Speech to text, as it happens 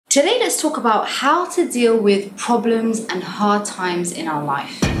Today, let's talk about how to deal with problems and hard times in our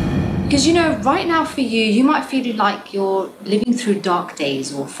life. Because right now for you, you might feel like you're living through dark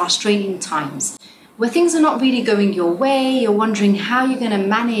days or frustrating times where things are not really going your way. You're wondering how you're going to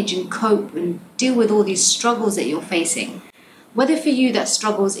manage and cope and deal with all these struggles that you're facing. Whether for you that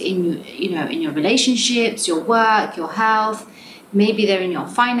struggles in your relationships, your work, your health, maybe they're in your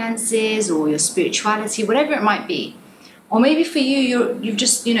finances or your spirituality, whatever it might be. Or maybe for you, you've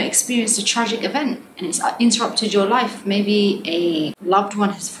just experienced a tragic event and it's interrupted your life. Maybe a loved one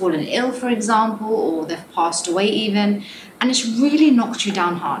has fallen ill, for example, or they've passed away even, and it's really knocked you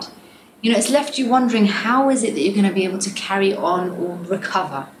down hard. It's left you wondering, how is it that you're going to be able to carry on or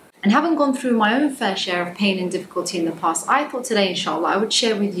recover? And having gone through my own fair share of pain and difficulty in the past, I thought today, inshallah, I would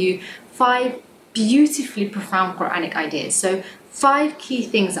share with you 5 beautifully profound Quranic ideas. So 5 key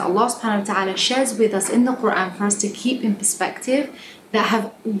things that Allah subhanahu wa ta'ala shares with us in the Quran for us to keep in perspective that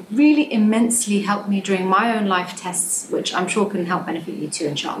have really immensely helped me during my own life tests, which I'm sure can help benefit you too,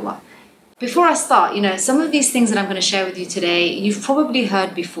 inshallah. Before I start, some of these things that I'm going to share with you today, you've probably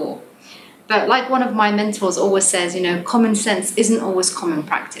heard before. But like one of my mentors always says, common sense isn't always common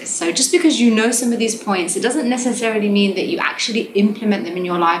practice. So just because you know some of these points, it doesn't necessarily mean that you actually implement them in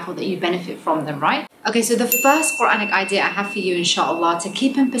your life or that you benefit from them, right? Okay, so the first Quranic idea I have for you, inshallah, to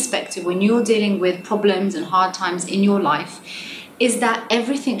keep in perspective when you're dealing with problems and hard times in your life is that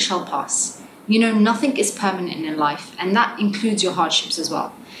everything shall pass. Nothing is permanent in life, and that includes your hardships as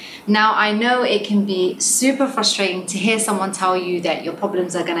well. Now, I know it can be super frustrating to hear someone tell you that your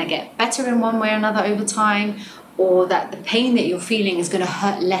problems are going to get better in one way or another over time, or that the pain that you're feeling is going to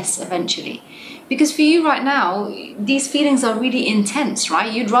hurt less eventually. Because for you right now, these feelings are really intense,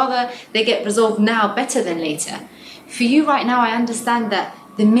 right? You'd rather they get resolved now better than later. For you right now, I understand that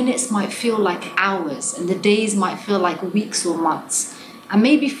the minutes might feel like hours and the days might feel like weeks or months. And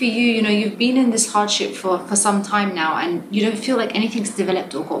maybe for you, you've been in this hardship for some time now and you don't feel like anything's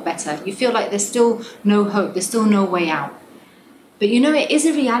developed or got better. You feel like there's still no hope, there's still no way out. But it is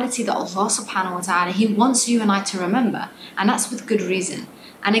a reality that Allah subhanahu wa ta'ala, He wants you and I to remember. And that's with good reason.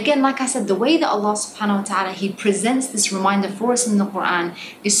 And again, like I said, the way that Allah subhanahu wa ta'ala, He presents this reminder for us in the Quran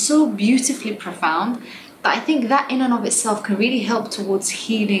is so beautifully profound that I think that in and of itself can really help towards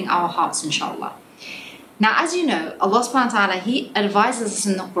healing our hearts, inshallah. Now, as you know, Allah subhanahu wa ta'ala, He advises us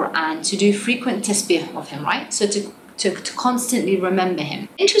in the Quran to do frequent tasbih of Him, right? So to constantly remember Him.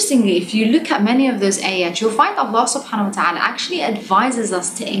 Interestingly, if you look at many of those ayat, you'll find Allah subhanahu wa ta'ala actually advises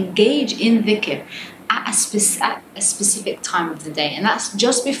us to engage in dhikr at a specific time of the day. And that's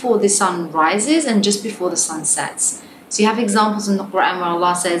just before the sun rises and just before the sun sets. So you have examples in the Quran where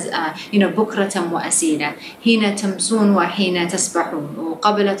Allah says, بُكْرَةً وَأَسِيلًا حِينَ تَمْسُونَ وَحِينَ تَسْبَحُونَ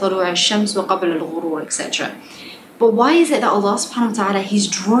وَقَبْلَ طُلُوعِ الشَّمْسِ وَقَبْلَ الْغُرُورِ, etc. But why is it that Allah subhanahu wa ta'ala, He's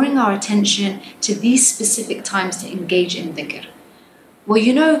drawing our attention to these specific times to engage in dhikr?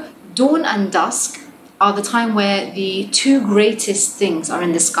 Well, dawn and dusk are the time where the 2 greatest things are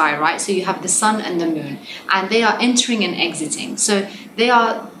in the sky, right? So you have the sun and the moon, and they are entering and exiting. So they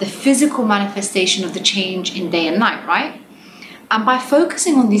are the physical manifestation of the change in day and night, right? And by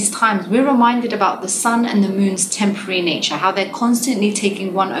focusing on these times, we're reminded about the sun and the moon's temporary nature, how they're constantly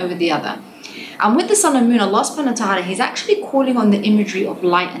taking one over the other. And with the sun and moon, Allah subhanahu wa ta'ala, He's actually calling on the imagery of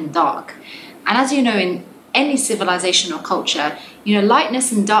light and dark. And as you know, in any civilization or culture,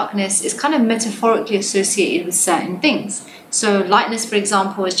 lightness and darkness is kind of metaphorically associated with certain things. So lightness, for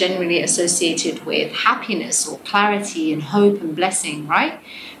example, is generally associated with happiness or clarity and hope and blessing, right?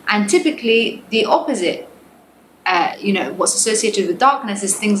 And typically the opposite, what's associated with darkness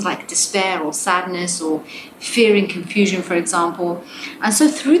is things like despair or sadness or fear and confusion, for example. And so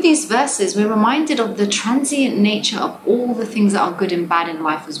through these verses, we're reminded of the transient nature of all the things that are good and bad in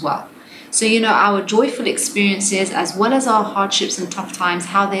life as well. So, our joyful experiences as well as our hardships and tough times,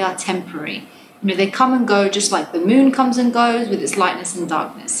 how they are temporary. They come and go just like the moon comes and goes with its lightness and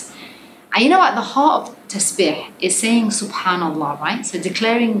darkness. And at the heart of tasbih is saying subhanallah, right? So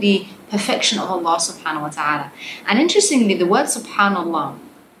declaring the perfection of Allah subhanahu wa ta'ala. And interestingly, the word subhanallah,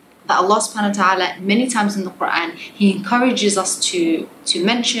 that Allah subhanahu wa ta'ala many times in the Quran, He encourages us to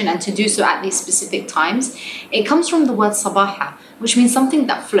mention and to do so at these specific times. It comes from the word sabaha, which means something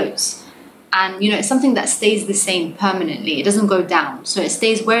that floats. And it's something that stays the same permanently. It doesn't go down. So it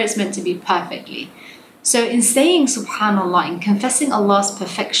stays where it's meant to be perfectly. So in saying subhanallah, in confessing Allah's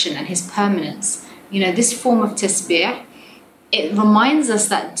perfection and His permanence, this form of tasbih, it reminds us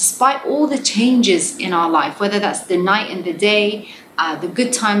that despite all the changes in our life, whether that's the night and the day, the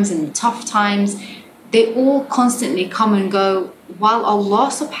good times and the tough times, they all constantly come and go while Allah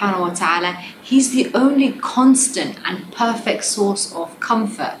subhanahu wa ta'ala, He's the only constant and perfect source of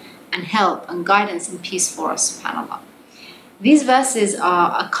comfort and help and guidance and peace for us, subhanAllah. These verses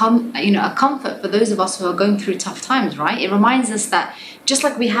are a comfort for those of us who are going through tough times, right? It reminds us that just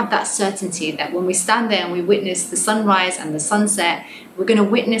like we have that certainty that when we stand there and we witness the sunrise and the sunset, we're going to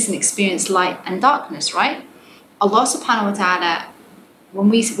witness and experience light and darkness, right? Allah subhanahu wa ta'ala, when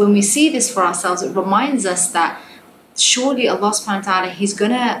we see this for ourselves, it reminds us that surely Allah subhanahu wa ta'ala, He's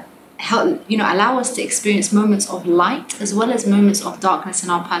going to help, allow us to experience moments of light as well as moments of darkness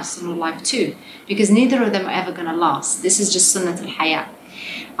in our personal life too, because neither of them are ever going to last. This is just sunnat al-hayat.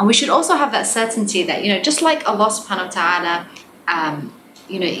 And we should also have that certainty that, just like Allah subhanahu wa ta'ala,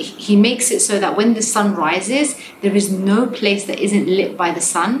 He makes it so that when the sun rises, there is no place that isn't lit by the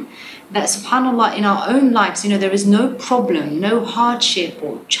sun. That subhanAllah, in our own lives, there is no problem, no hardship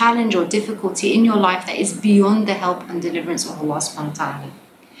or challenge or difficulty in your life that is beyond the help and deliverance of Allah subhanahu wa ta'ala.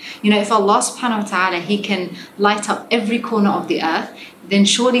 If Allah subhanahu wa ta'ala, He can light up every corner of the earth, then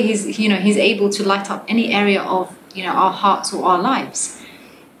surely He's able to light up any area of, our hearts or our lives.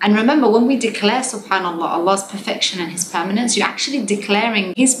 And remember, when we declare, subhanAllah, Allah's perfection and His permanence, you're actually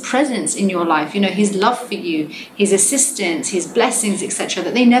declaring His presence in your life, His love for you, His assistance, His blessings, etc.,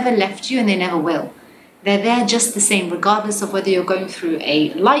 that they never left you and they never will. They're there just the same, regardless of whether you're going through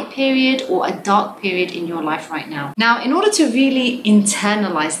a light period or a dark period in your life right now. Now, in order to really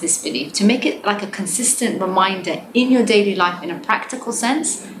internalize this belief, to make it like a consistent reminder in your daily life in a practical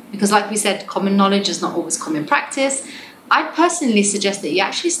sense, because like we said, common knowledge is not always common practice, I personally suggest that you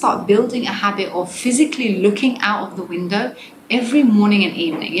actually start building a habit of physically looking out of the window every morning and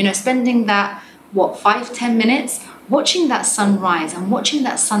evening, spending that, 5-10 minutes, watching that sunrise and watching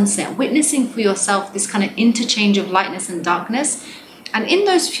that sunset, witnessing for yourself this kind of interchange of lightness and darkness. And in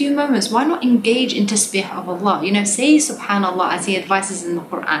those few moments, why not engage in tasbih of Allah? Say subhanallah as He advises in the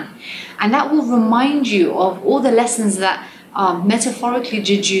Quran. And that will remind you of all the lessons that are metaphorically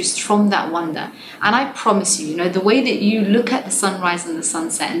deduced from that wonder. And I promise you, the way that you look at the sunrise and the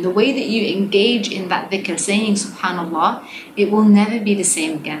sunset and the way that you engage in that dhikr, saying subhanallah, it will never be the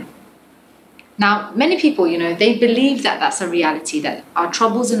same again. Now, many people, they believe that that's a reality, that our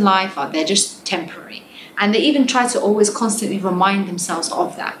troubles in life they're just temporary. And they even try to always constantly remind themselves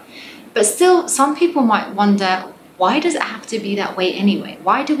of that. But still, some people might wonder, why does it have to be that way anyway?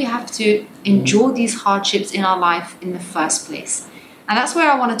 Why do we have to endure these hardships in our life in the first place? And that's where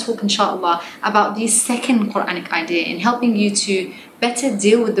I want to talk, inshallah, about the second Quranic idea in helping you to better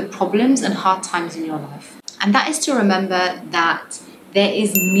deal with the problems and hard times in your life. And that is to remember that there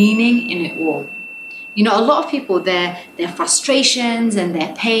is meaning in it all. A lot of people, their frustrations and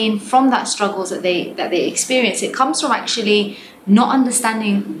their pain from that struggles that they experience, it comes from actually not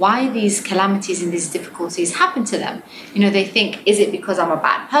understanding why these calamities and these difficulties happen to them. They think, is it because I'm a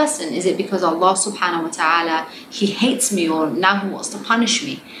bad person? Is it because Allah subhanahu wa ta'ala, He hates me, or now He wants to punish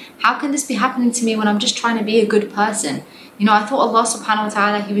me? How can this be happening to me when I'm just trying to be a good person? I thought Allah subhanahu wa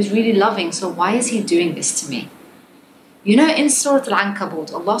ta'ala, He was really loving, so why is He doing this to me? In Surah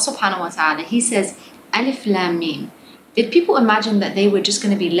Al-Ankabut, Allah subhanahu wa ta'ala, He says, Alif Lam Mim. Did people imagine that they were just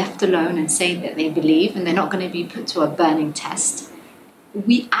going to be left alone and say that they believe and they're not going to be put to a burning test?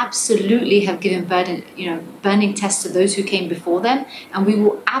 We absolutely have given burning tests to those who came before them, and we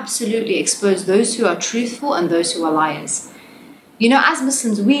will absolutely expose those who are truthful and those who are liars. As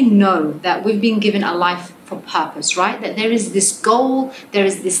Muslims, we know that we've been given a life for purpose, right? That there is this goal, there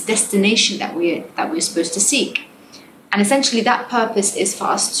is this destination that we're supposed to seek. And essentially that purpose is for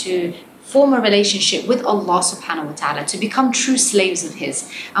us to form a relationship with Allah subhanahu wa ta'ala, to become true slaves of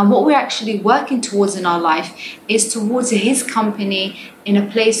His. And what we're actually working towards in our life is towards His company in a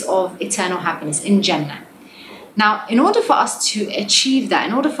place of eternal happiness, in Jannah. Now, in order for us to achieve that,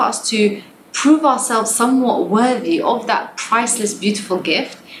 in order for us to prove ourselves somewhat worthy of that priceless, beautiful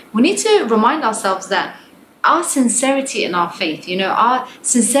gift, we need to remind ourselves that our sincerity in our faith, our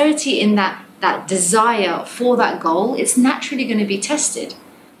sincerity in that desire for that goal, it's naturally going to be tested.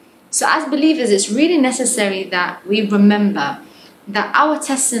 So as believers, it's really necessary that we remember that our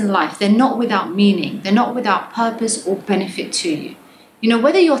tests in life, they're not without meaning, they're not without purpose or benefit to you.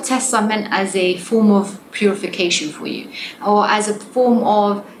 Whether your tests are meant as a form of purification for you, or as a form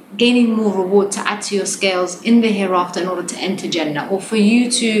of gaining more reward to add to your scales in the hereafter in order to enter Jannah, or for you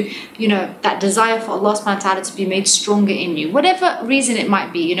to, that desire for Allah subhanahu wa ta'ala to be made stronger in you, whatever reason it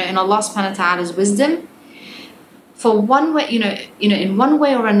might be, in Allah subhanahu wa ta'ala's wisdom, for one way, in one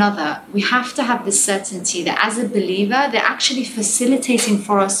way or another, we have to have this certainty that as a believer, they're actually facilitating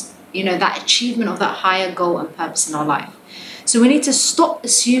for us, that achievement of that higher goal and purpose in our life. So we need to stop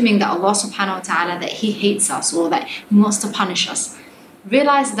assuming that Allah subhanahu wa ta'ala, that He hates us or that He wants to punish us.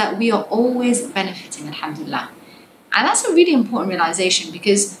 Realize that we are always benefiting, alhamdulillah. And that's a really important realization,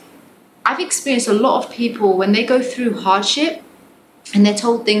 because I've experienced a lot of people when they go through hardship and they're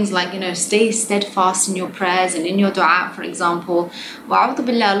told things like, stay steadfast in your prayers and in your dua, for example. Wa'udhu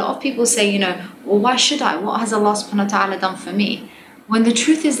billah, a lot of people say, well, why should I? What has Allah subhanahu wa ta'ala done for me? When the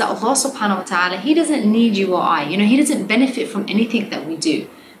truth is that Allah subhanahu wa ta'ala, He doesn't need you or I. He doesn't benefit from anything that we do.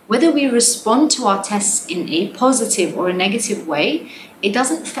 Whether we respond to our tests in a positive or a negative way, it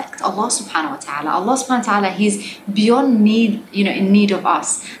doesn't affect Allah subhanahu wa ta'ala. Allah subhanahu wa ta'ala, He's beyond need, in need of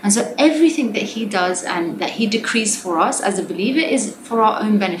us. And so everything that He does and that He decrees for us as a believer is for our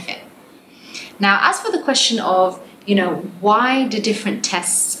own benefit. Now, as for the question of, why do different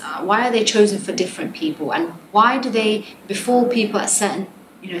tests, why are they chosen for different people? And why do they befall people at certain,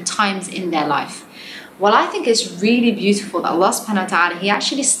 times in their life? Well, I think it's really beautiful that Allah subhanahu wa ta'ala, He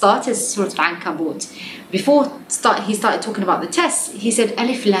actually started Surah Al-Ankabut. Before He started talking about the tests, He said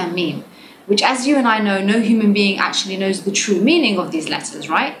Alif Lam Mim, which, as you and I know, no human being actually knows the true meaning of these letters,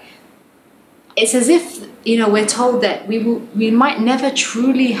 right? It's as if, we're told that we might never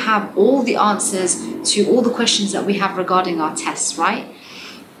truly have all the answers to all the questions that we have regarding our tests, right?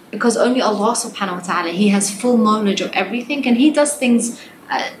 Because only Allah subhanahu wa ta'ala, He has full knowledge of everything, and He does things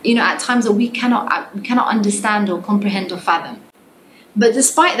at times that we cannot understand or comprehend or fathom. But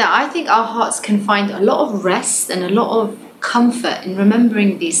despite that, I think our hearts can find a lot of rest and a lot of comfort in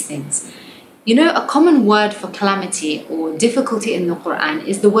remembering these things. A common word for calamity or difficulty in the Quran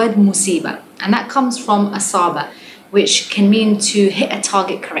is the word musibah, and that comes from asaba, which can mean to hit a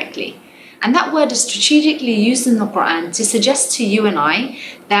target correctly. And that word is strategically used in the Quran to suggest to you and I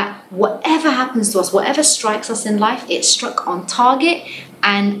that whatever happens to us, whatever strikes us in life, it struck on target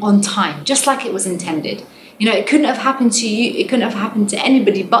and on time, just like it was intended. It couldn't have happened to you, it couldn't have happened to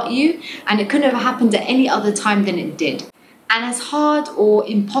anybody but you, and it couldn't have happened at any other time than it did. And as hard or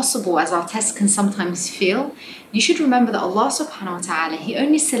impossible as our tests can sometimes feel, you should remember that Allah subhanahu wa ta'ala, He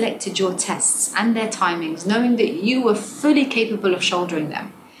only selected your tests and their timings, knowing that you were fully capable of shouldering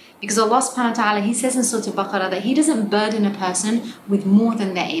them. Because Allah subhanahu wa ta'ala, He says in Surah Al-Baqarah that He doesn't burden a person with more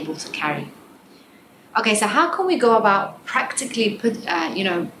than they're able to carry. Okay, so how can we go about practically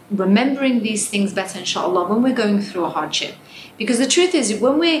remembering these things better, inshallah, when we're going through a hardship? Because the truth is,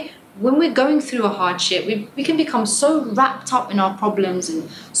 when we're going through a hardship, we can become so wrapped up in our problems and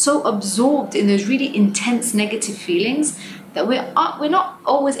so absorbed in those really intense negative feelings that we're not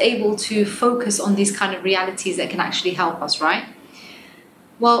always able to focus on these kind of realities that can actually help us, right?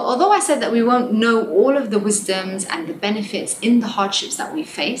 Well, although I said that we won't know all of the wisdoms and the benefits in the hardships that we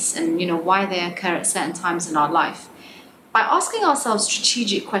face and why they occur at certain times in our life, by asking ourselves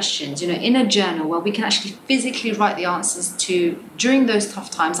strategic questions, in a journal where we can actually physically write the answers to during those tough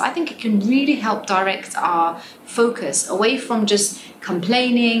times, I think it can really help direct our focus away from just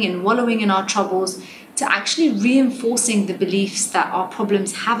complaining and wallowing in our troubles to actually reinforcing the beliefs that our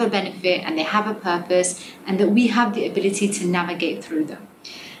problems have a benefit and they have a purpose and that we have the ability to navigate through them.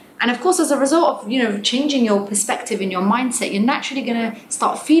 And of course, as a result of, changing your perspective and your mindset, you're naturally going to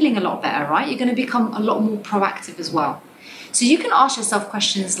start feeling a lot better, right? You're going to become a lot more proactive as well. So you can ask yourself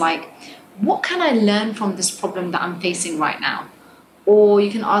questions like, what can I learn from this problem that I'm facing right now? Or you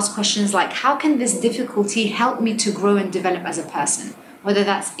can ask questions like, how can this difficulty help me to grow and develop as a person? Whether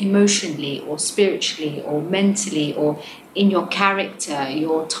that's emotionally or spiritually or mentally or in your character,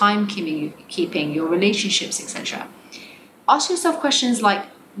 your timekeeping, your relationships, etc. Ask yourself questions like,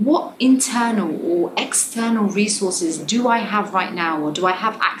 what internal or external resources do I have right now or do I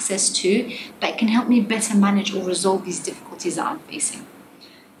have access to that can help me better manage or resolve these difficulties that I'm facing?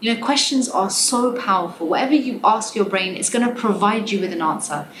 Questions are so powerful. Whatever you ask your brain, it's going to provide you with an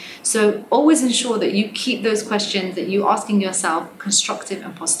answer. So always ensure that you keep those questions that you're asking yourself constructive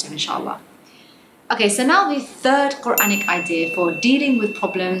and positive, inshallah. Okay, so now the third Quranic idea for dealing with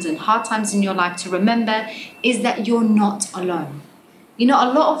problems and hard times in your life to remember is that you're not alone. A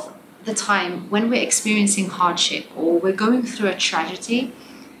lot of the time when we're experiencing hardship or we're going through a tragedy,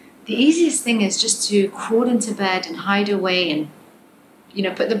 the easiest thing is just to crawl into bed and hide away and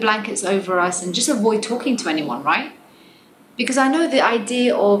put the blankets over us and just avoid talking to anyone, right? Because I know the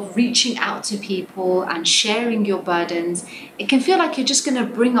idea of reaching out to people and sharing your burdens, it can feel like you're just going to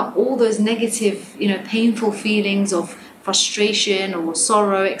bring up all those negative, painful feelings of frustration or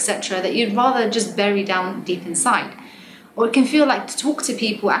sorrow, etc., that you'd rather just bury down deep inside. Or it can feel like to talk to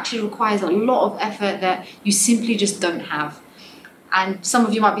people actually requires a lot of effort that you simply just don't have. And some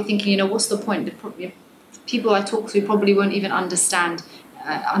of you might be thinking, what's the point? The people I talk to probably won't even understand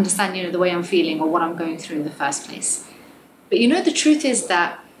the way I'm feeling or what I'm going through in the first place. But you know, the truth is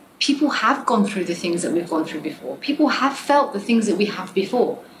that people have gone through the things that we've gone through before. People have felt the things that we have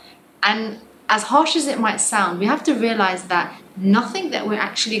before. And as harsh as it might sound, we have to realize that nothing that we're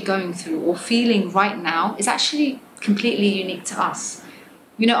actually going through or feeling right now is actually completely unique to us.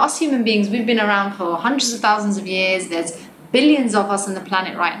 You know, us human beings, we've been around for hundreds of thousands of years. There's billions of us on the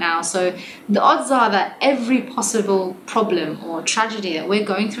planet right now. So the odds are that every possible problem or tragedy that we're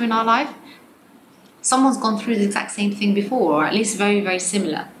going through in our life, someone's gone through the exact same thing before, or at least very, very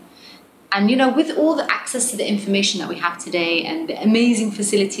similar. And you know, with all the access to the information that we have today and the amazing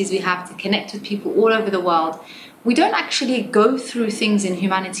facilities we have to connect with people all over the world, we don't actually go through things in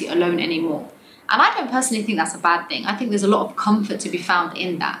humanity alone anymore. And I don't personally think that's a bad thing. I think there's a lot of comfort to be found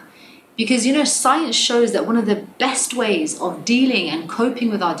in that. Because, you know, science shows that one of the best ways of dealing and coping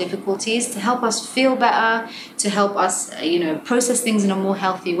with our difficulties to help us feel better, to help us, process things in a more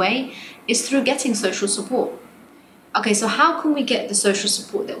healthy way, is through getting social support. Okay, so how can we get the social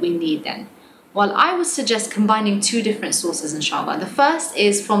support that we need then? Well, I would suggest combining two different sources, inshallah. The first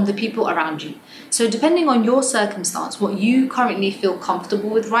is from the people around you. So depending on your circumstance, what you currently feel comfortable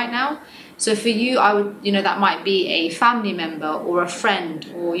with right now. So for you, I would, that might be a family member or a friend,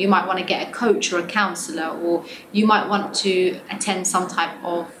 or you might want to get a coach or a counselor, or you might want to attend some type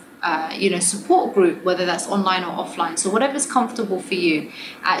of support group, whether that's online or offline. So whatever's comfortable for you.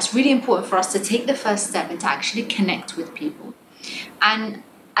 It's really important for us to take the first step and to actually connect with people. And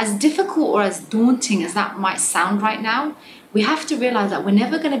as difficult or as daunting as that might sound right now, we have to realize that we're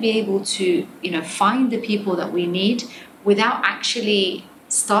never going to be able to, find the people that we need without actually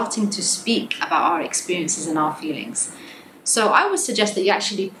starting to speak about our experiences and our feelings. So I would suggest that you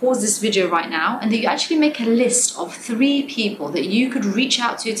actually pause this video right now and that you actually make a list of 3 people that you could reach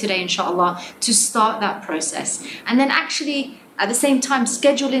out to today, inshallah, to start that process. And then actually, at the same time,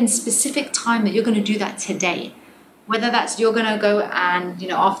 schedule in specific time that you're going to do that today. Whether that's you're going to go and,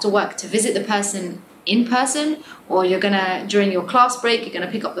 after work to visit the person in person, or you're going to, during your class break, you're going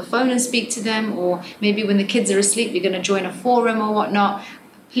to pick up the phone and speak to them, or maybe when the kids are asleep, you're going to join a forum or whatnot.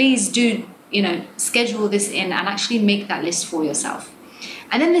 Please do schedule this in and actually make that list for yourself.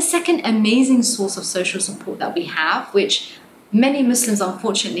 And then the second amazing source of social support that we have, which many Muslims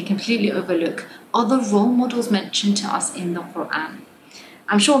unfortunately completely overlook, are the role models mentioned to us in the Quran.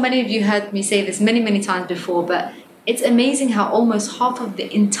 I'm sure many of you heard me say this many, many times before, but it's amazing how almost half of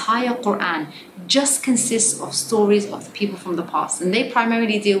the entire Quran just consists of stories of the people from the past. And they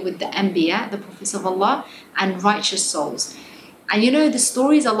primarily deal with the Anbiya, the prophets of Allah, and righteous souls. And the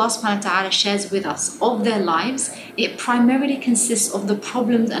stories Allah subhanahu wa ta'ala shares with us of their lives, it primarily consists of the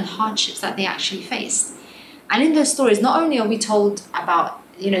problems and hardships that they actually faced. And in those stories, not only are we told about,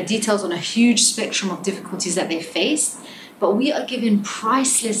 details on a huge spectrum of difficulties that they faced, but we are given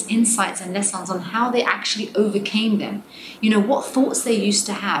priceless insights and lessons on how they actually overcame them. What thoughts they used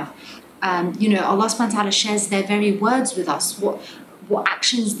to have. Allah subhanahu wa ta'ala shares their very words with us, what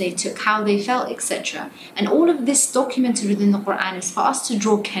actions they took, how they felt, etc. And all of this documented within the Quran is for us to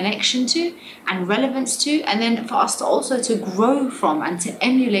draw connection to and relevance to, and then for us to also to grow from and to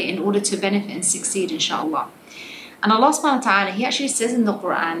emulate in order to benefit and succeed, inshallah. And Allah subhanahu wa ta'ala, He actually says in the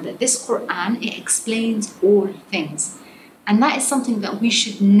Quran that this Quran, it explains all things. And that is something that we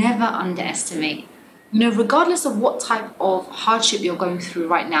should never underestimate. Regardless of what type of hardship you're going through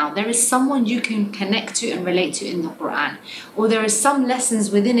right now, there is someone you can connect to and relate to in the Quran. Or there are some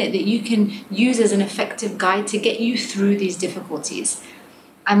lessons within it that you can use as an effective guide to get you through these difficulties.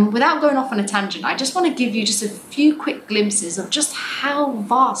 And without going off on a tangent, I just want to give you just a few quick glimpses of just how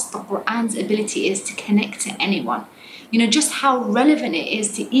vast the Quran's ability is to connect to anyone. Just how relevant it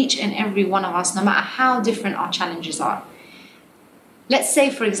is to each and every one of us, no matter how different our challenges are. Let's say,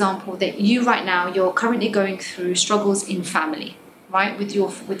 for example, that you right now, you're currently going through struggles in family, right?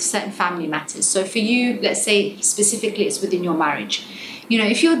 With certain family matters. So for you, let's say specifically it's within your marriage.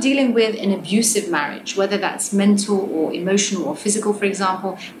 If you're dealing with an abusive marriage, whether that's mental or emotional or physical, for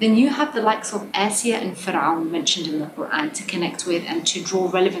example, then you have the likes of Asiya and Fir'aun mentioned in the Quran to connect with and to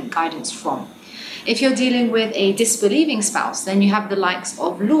draw relevant guidance from. If you're dealing with a disbelieving spouse, then you have the likes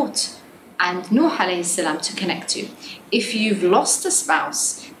of Lut and Nuh alayhi salam to connect to. If you've lost a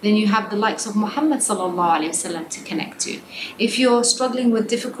spouse, then you have the likes of Muhammad sallallahu alayhi wasallam to connect to. If you're struggling with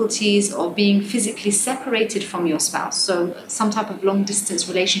difficulties of being physically separated from your spouse, so some type of long distance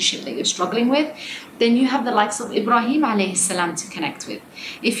relationship that you're struggling with, then you have the likes of Ibrahim alayhi salam to connect with.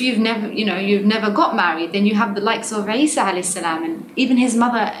 If you've never got married, then you have the likes of Isa alayhi salam and even his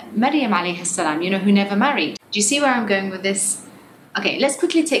mother Maryam alayhi salam, who never married. Do you see where I'm going with this? Okay, let's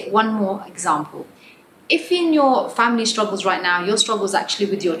quickly take one more example. If in your family struggles right now, your struggle is actually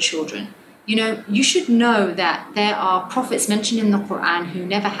with your children, You know, you should know that there are prophets mentioned in the Quran who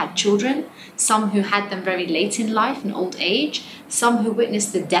never had children, some who had them very late in life, in old age, some who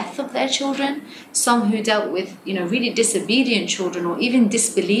witnessed the death of their children, some who dealt with, you know, really disobedient children or even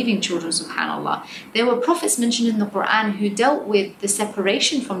disbelieving children, subhanAllah. There were prophets mentioned in the Quran who dealt with the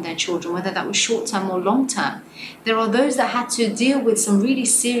separation from their children, whether that was short-term or long-term. There are those that had to deal with some really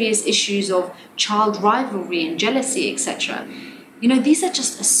serious issues of child rivalry and jealousy, etc. You know, these are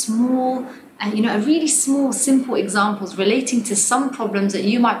just a small, a really small, simple examples relating to some problems that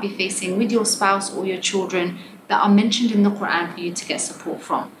you might be facing with your spouse or your children that are mentioned in the Quran for you to get support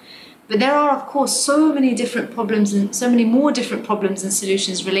from. But there are, of course, so many different problems and so many more different problems and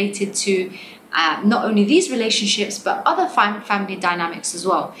solutions related to not only these relationships, but other family dynamics as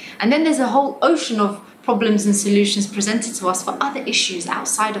well. And then there's a whole ocean of problems and solutions presented to us for other issues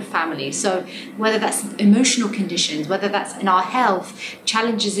outside of family. So whether that's emotional conditions, whether that's in our health,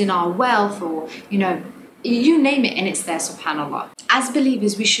 challenges in our wealth, or, you know, you name it and it's there, subhanAllah. As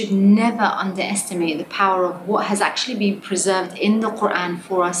believers, we should never underestimate the power of what has actually been preserved in the Quran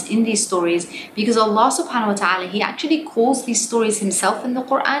for us in these stories, because Allah subhanahu wa ta'ala, He actually calls these stories Himself in the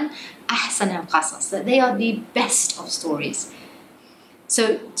Quran ahsan al-qasas, that they are the best of stories.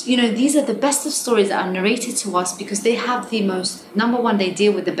 So, you know, these are the best of stories that are narrated to us because they have the most, number one, they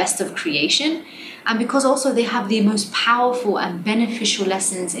deal with the best of creation, and because also they have the most powerful and beneficial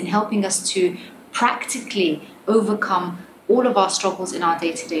lessons in helping us to practically overcome all of our struggles in our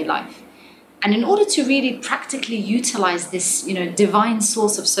day-to-day life. And in order to really practically utilize this, you know, divine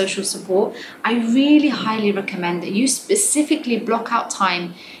source of social support, I really highly recommend that you specifically block out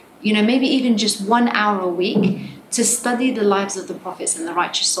time, you know, maybe even just 1 hour a week, to study the lives of the prophets and the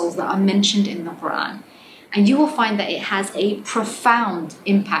righteous souls that are mentioned in the Quran. And you will find that it has a profound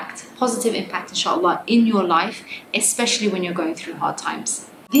impact, positive impact, inshallah, in your life, especially when you're going through hard times.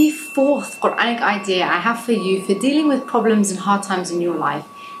 The fourth Quranic idea I have for you for dealing with problems and hard times in your life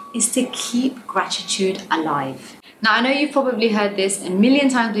is to keep gratitude alive. Now, I know you've probably heard this a million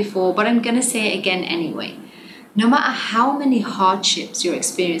times before, but I'm going to say it again anyway. No matter how many hardships you're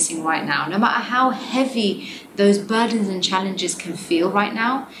experiencing right now, no matter how heavy those burdens and challenges can feel right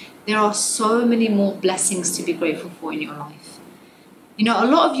now, there are so many more blessings to be grateful for in your life. You know, a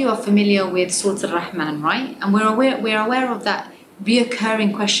lot of you are familiar with Surah Al-Rahman, right? And we're aware of that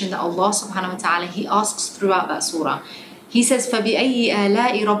reoccurring question that Allah subhanahu wa ta'ala, He asks throughout that surah. He says, فَبِأَيِّ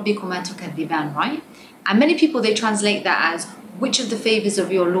آلَاءِ رَبِّكُمَا تُكَذِّبَانِ, right? And many people, they translate that as, which of the favors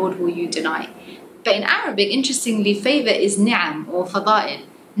of your Lord will you deny? But in Arabic, interestingly, favor is ni'am or fada'il,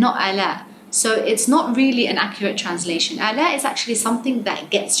 not ala. So it's not really an accurate translation. Ala is actually something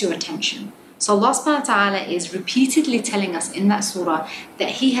that gets your attention. So Allah subhanahu wa ta'ala is repeatedly telling us in that surah that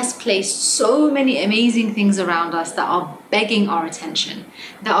He has placed so many amazing things around us that are begging our attention,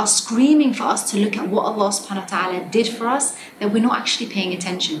 that are screaming for us to look at what Allah subhanahu wa ta'ala did for us that we're not actually paying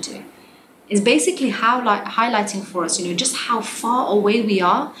attention to. It's basically highlighting for us, you know, just how far away we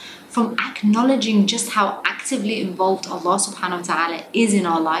are from acknowledging just how actively involved Allah subhanahu wa ta'ala is in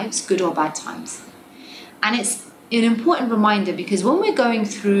our lives, good or bad times. And it's an important reminder because when we're going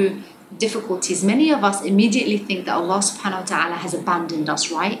through difficulties, many of us immediately think that Allah subhanahu wa ta'ala has abandoned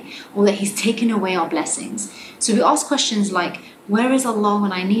us, right? Or that He's taken away our blessings. So we ask questions like, where is Allah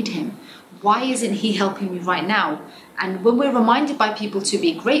when I need Him? Why isn't He helping me right now? And when we're reminded by people to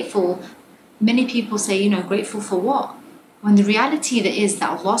be grateful, many people say, you know, grateful for what? When the reality that is that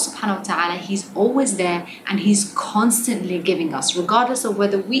Allah subhanahu wa ta'ala, He's always there and He's constantly giving us, regardless of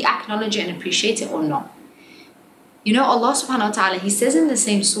whether we acknowledge it and appreciate it or not. You know, Allah subhanahu wa ta'ala, He says in the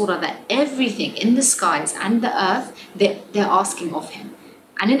same surah that everything in the skies and the earth, they're asking of Him.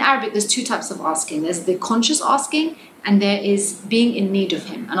 And in Arabic, there's two types of asking. There's the conscious asking and there is being in need of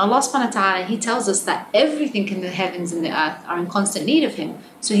Him. And Allah subhanahu wa ta'ala, He tells us that everything in the heavens and the earth are in constant need of Him.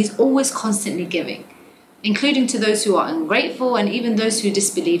 So He's always constantly giving, including to those who are ungrateful and even those who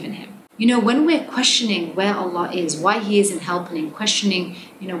disbelieve in Him. You know, when we're questioning where Allah is, why He isn't helping, questioning,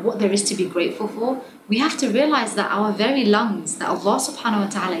 you know, what there is to be grateful for, we have to realize that our very lungs that Allah subhanahu wa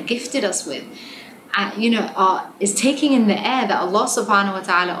ta'ala gifted us with, is taking in the air that Allah subhanahu wa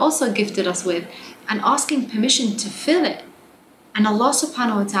ta'ala also gifted us with and asking permission to fill it. And Allah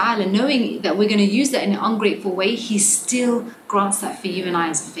subhanahu wa ta'ala, knowing that we're going to use that in an ungrateful way, He still grants that for you and I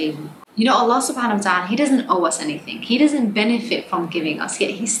as a favor. You know, Allah subhanahu wa ta'ala, He doesn't owe us anything. He doesn't benefit from giving us,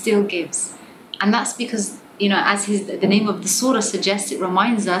 yet He still gives. And that's because, you know, as the name of the surah suggests, it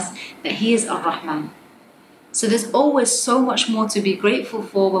reminds us that He is Ar-Rahman. So there's always so much more to be grateful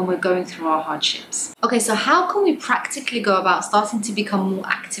for when we're going through our hardships. Okay, so how can we practically go about starting to become more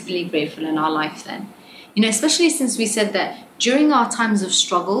actively grateful in our life then? You know, especially since we said that during our times of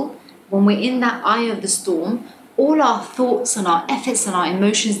struggle, when we're in that eye of the storm, all our thoughts and our efforts and our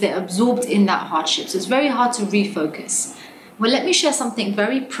emotions, they're absorbed in that hardship. So it's very hard to refocus. Well, let me share something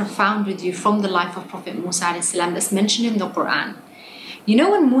very profound with you from the life of Prophet Musa a.s. that's mentioned in the Quran. You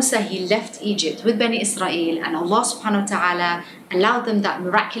know, when Musa, he left Egypt with Bani Israel, and Allah subhanahu wa ta'ala allowed them that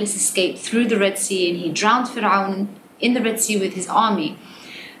miraculous escape through the Red Sea, and he drowned Fir'aun in the Red Sea with his army.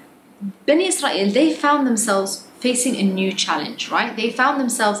 Bani Israel, they found themselves facing a new challenge, right? They found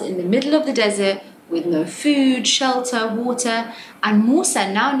themselves in the middle of the desert with no food, shelter, water, and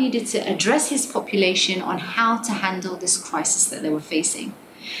Musa now needed to address his population on how to handle this crisis that they were facing.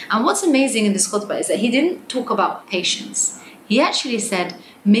 And what's amazing in this khutbah is that he didn't talk about patience. He actually said,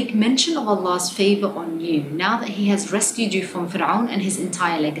 make mention of Allah's favor on you now that He has rescued you from Fir'aun and his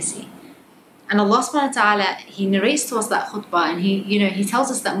entire legacy. And Allah subhanahu wa ta'ala, He narrates to us that khutbah, and He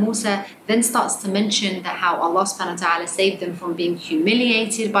tells us that Musa then starts to mention that how Allah subhanahu wa ta'ala saved them from being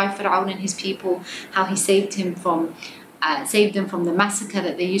humiliated by Fir'aun and his people, how He saved them from the massacre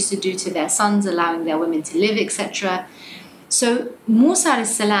that they used to do to their sons, allowing their women to live, etc. So Musa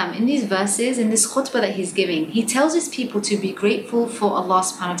a.s. in these verses, in this khutbah that he's giving, he tells his people to be grateful for Allah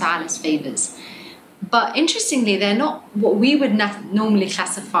subhanahu wa ta'ala's favors. But interestingly, they're not what we would normally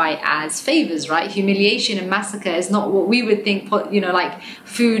classify as favors, right? Humiliation and massacre is not what we would think, like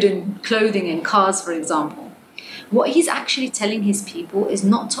food and clothing and cars, for example. What he's actually telling his people is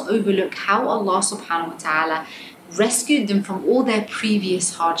not to overlook how Allah subhanahu wa ta'ala rescued them from all their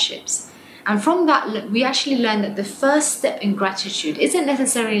previous hardships. And from that, we actually learn that the first step in gratitude isn't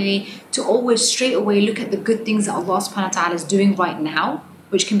necessarily to always straight away look at the good things that Allah subhanahu wa ta'ala is doing right now,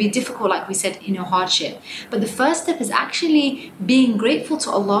 which can be difficult, like we said, in a hardship. But the first step is actually being grateful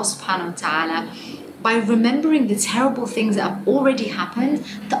to Allah subhanahu wa ta'ala by remembering the terrible things that have already happened,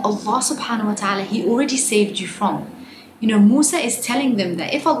 that Allah subhanahu wa ta'ala, He already saved you from. Musa is telling them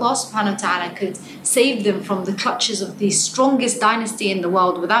that if Allah subhanahu wa ta'ala could save them from the clutches of the strongest dynasty in the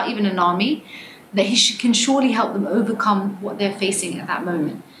world without even an army, that He can surely help them overcome what they're facing at that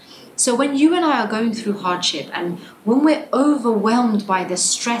moment. So when you and I are going through hardship, and when we're overwhelmed by the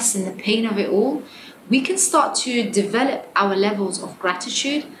stress and the pain of it all, we can start to develop our levels of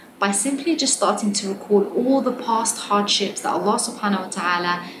gratitude by simply just starting to recall all the past hardships that Allah subhanahu wa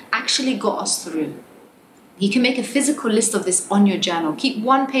ta'ala actually got us through. You can make a physical list of this on your journal. Keep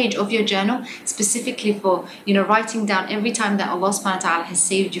one page of your journal specifically for, writing down every time that Allah subhanahu wa ta'ala has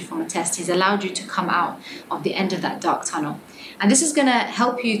saved you from a test. He's allowed you to come out of the end of that dark tunnel. And this is going to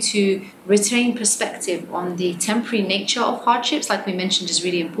help you to retain perspective on the temporary nature of hardships, like we mentioned, is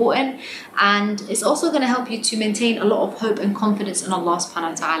really important. And it's also going to help you to maintain a lot of hope and confidence in Allah subhanahu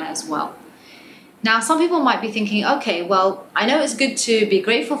wa ta'ala as well. Now, some people might be thinking, okay, well, I know it's good to be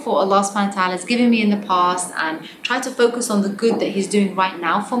grateful for Allah subhanahu wa ta'ala has given me in the past and try to focus on the good that He's doing right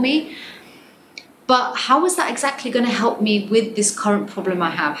now for me. But how is that exactly going to help me with this current problem I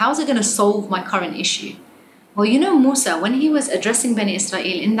have? How is it going to solve my current issue? Well, Musa, when he was addressing Bani Israel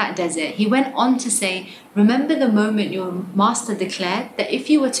in that desert, he went on to say, remember the moment your master declared that if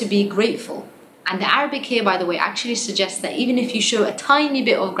you were to be grateful, and the Arabic here, by the way, actually suggests that even if you show a tiny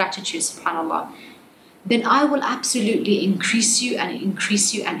bit of gratitude, subhanAllah, then I will absolutely increase you and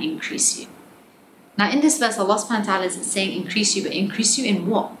increase you and increase you. Now in this verse, Allah subhanahu wa ta'ala isn't saying increase you, but increase you in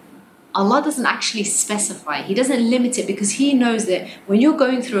what? Allah doesn't actually specify. He doesn't limit it, because He knows that when you're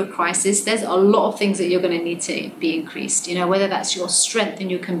going through a crisis, there's a lot of things that you're going to need to be increased. Whether that's your strength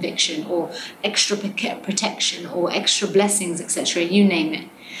and your conviction, or extra protection, or extra blessings, etc. You name it.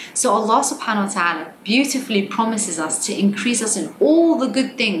 So Allah subhanahu wa ta'ala beautifully promises us to increase us in all the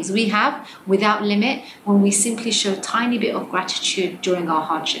good things we have without limit when we simply show a tiny bit of gratitude during our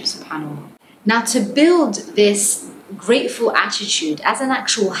hardship, subhanAllah. Now, to build this grateful attitude as an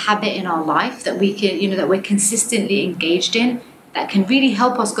actual habit in our life that we can, that we're consistently engaged in, that can really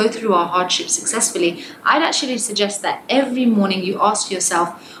help us go through our hardships successfully, I'd actually suggest that every morning you ask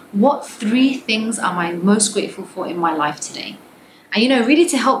yourself, what 3 things am I most grateful for in my life today? And really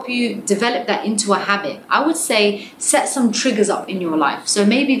to help you develop that into a habit, I would say set some triggers up in your life. So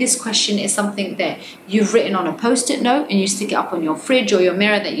maybe this question is something that you've written on a post-it note and you stick it up on your fridge or your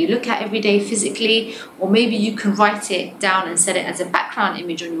mirror that you look at every day physically, or maybe you can write it down and set it as a background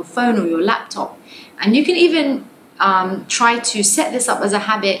image on your phone or your laptop. And you can even try to set this up as a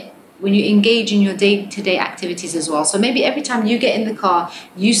habit when you engage in your day-to-day activities as well. So maybe every time you get in the car,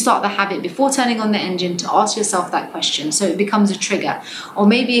 you start the habit before turning on the engine to ask yourself that question, so it becomes a trigger. Or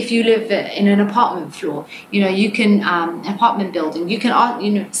maybe if you live in an apartment floor, you can apartment building, you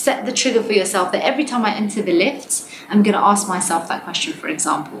can set the trigger for yourself that every time I enter the lifts I'm going to ask myself that question, for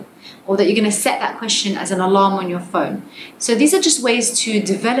example, or that you're going to set that question as an alarm on your phone. So these are just ways to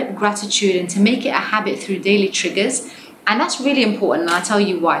develop gratitude and to make it a habit through daily triggers. And that's really important, and I'll tell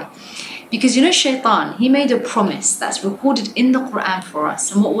you why. Because you know, Shaitan, he made a promise that's recorded in the Quran for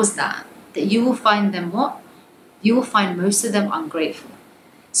us. And what was that? That you will find them what? You will find most of them ungrateful.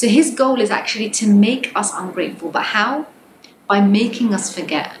 So his goal is actually to make us ungrateful. But how? By making us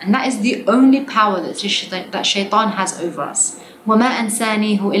forget. And that is the only power that Shaitan has over us. وَمَا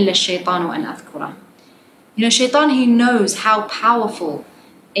أَنْسَانِيهُ إِلَّا الشَّيْطَانُ أَنْ أَذْكُرَهُ. You know, Shaitan, he knows how powerful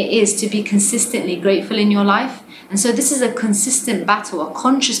it is to be consistently grateful in your life. And so this is a consistent battle, a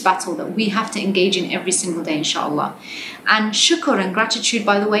conscious battle that we have to engage in every single day, inshallah. And shukr and gratitude,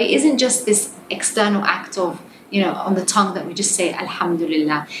 by the way, isn't just this external act of, you know, on the tongue that we just say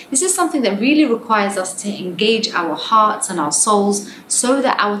Alhamdulillah. This is something that really requires us to engage our hearts and our souls so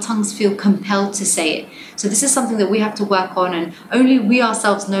that our tongues feel compelled to say it. So this is something that we have to work on, and only we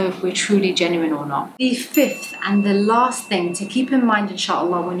ourselves know if we're truly genuine or not. The fifth and the last thing to keep in mind,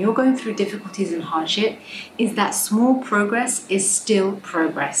 inshallah, when you're going through difficulties and hardship is that small progress is still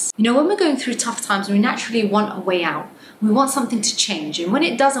progress. You know, when we're going through tough times, we naturally want a way out. We want something to change, and when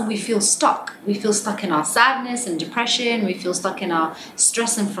it doesn't, we feel stuck. We feel stuck in our sadness and depression, we feel stuck in our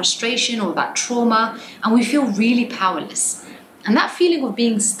stress and frustration or that trauma, and we feel really powerless. And that feeling of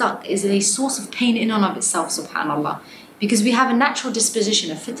being stuck is a source of pain in and of itself, subhanAllah, because we have a natural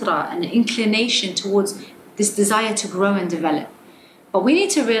disposition, a fitrah, an inclination towards this desire to grow and develop. But we need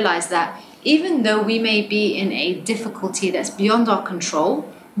to realize that even though we may be in a difficulty that's beyond our control,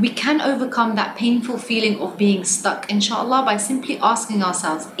 we can overcome that painful feeling of being stuck, inshallah, by simply asking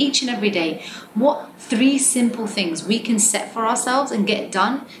ourselves each and every day, what 3 simple things we can set for ourselves and get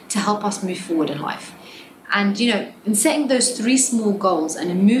done to help us move forward in life. And you know, in setting those 3 small goals and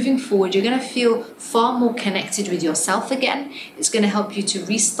in moving forward, you're going to feel far more connected with yourself again. It's going to help you to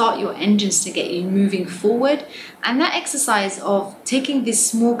restart your engines to get you moving forward. And that exercise of taking these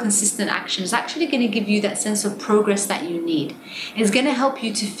small, consistent actions is actually going to give you that sense of progress that you need. It's going to help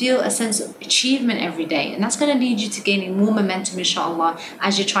you to feel a sense of achievement every day. And that's going to lead you to gaining more momentum, inshallah,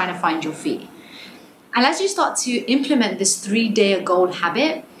 as you're trying to find your feet. And as you start to implement this 3-day goal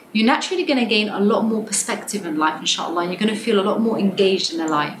habit, you're naturally going to gain a lot more perspective in life, inshallah, and you're going to feel a lot more engaged in the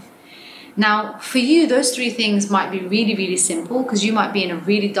life. Now, for you, those 3 things might be really, really simple because you might be in a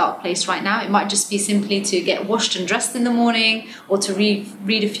really dark place right now. It might just be simply to get washed and dressed in the morning, or to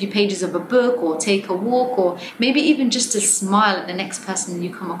read a few pages of a book, or take a walk, or maybe even just to smile at the next person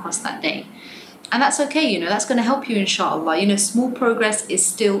you come across that day. And that's okay, you know, that's going to help you, inshallah. You know, small progress is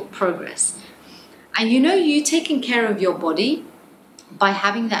still progress. And you know, you taking care of your body by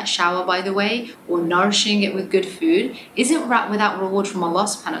having that shower, by the way, or nourishing it with good food, isn't without reward from Allah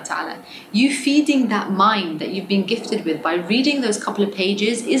subhanahu wa ta'ala. You feeding that mind that you've been gifted with by reading those couple of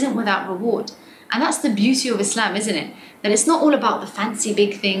pages isn't without reward. And that's the beauty of Islam, isn't it? That it's not all about the fancy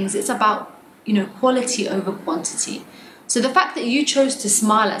big things, it's about, you know, quality over quantity. So the fact that you chose to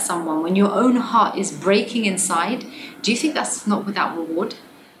smile at someone when your own heart is breaking inside, do you think that's not without reward?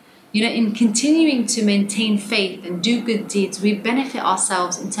 You know, in continuing to maintain faith and do good deeds, we benefit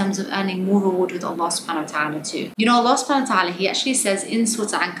ourselves in terms of earning more reward with Allah subhanahu wa ta'ala too. You know, Allah subhanahu wa ta'ala, He actually says in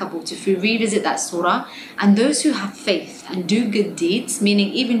Surah Ankabut, if we revisit that surah, and those who have faith and do good deeds, meaning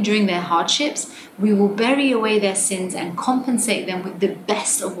even during their hardships, we will bury away their sins and compensate them with the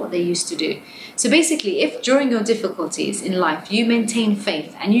best of what they used to do. So basically, if during your difficulties in life, you maintain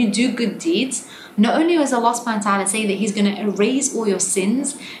faith and you do good deeds, not only does Allah subhanahu wa ta'ala say that He's going to erase all your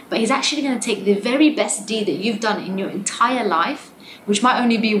sins, but He's actually going to take the very best deed that you've done in your entire life, which might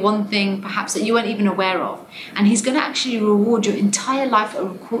only be one thing perhaps that you weren't even aware of, and He's going to actually reward your entire life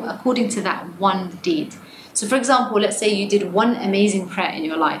according to that one deed. So for example, let's say you did one amazing prayer in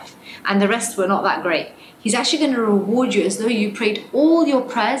your life and the rest were not that great. He's actually going to reward you as though you prayed all your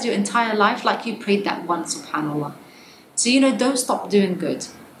prayers your entire life like you prayed that one, subhanAllah. So, you know, don't stop doing good.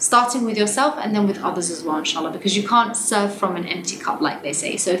 Starting with yourself and then with others as well, inshallah, because you can't serve from an empty cup, like they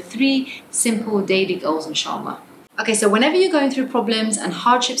say. So 3 simple daily goals, inshallah. Okay, so whenever you're going through problems and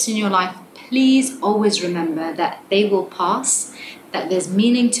hardships in your life, please always remember that they will pass, that there's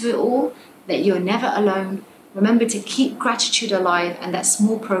meaning to it all, that you're never alone. Remember to keep gratitude alive, and that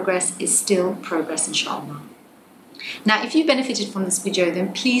small progress is still progress, inshallah. Now, if you benefited from this video,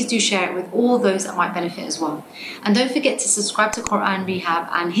 then please do share it with all those that might benefit as well. And don't forget to subscribe to Quran Rehab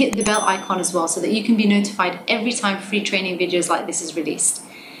and hit the bell icon as well so that you can be notified every time free training videos like this is released.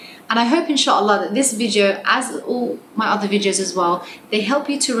 And I hope, inshallah, that this video, as all my other videos as well, they help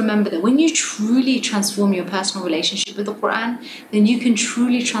you to remember that when you truly transform your personal relationship with the Quran, then you can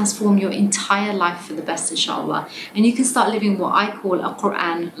truly transform your entire life for the best, inshallah. And you can start living what I call a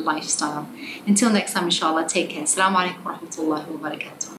Quran lifestyle. Until next time, inshallah, take care. Assalamu alaikum wa rahmatullahi wa barakatuh.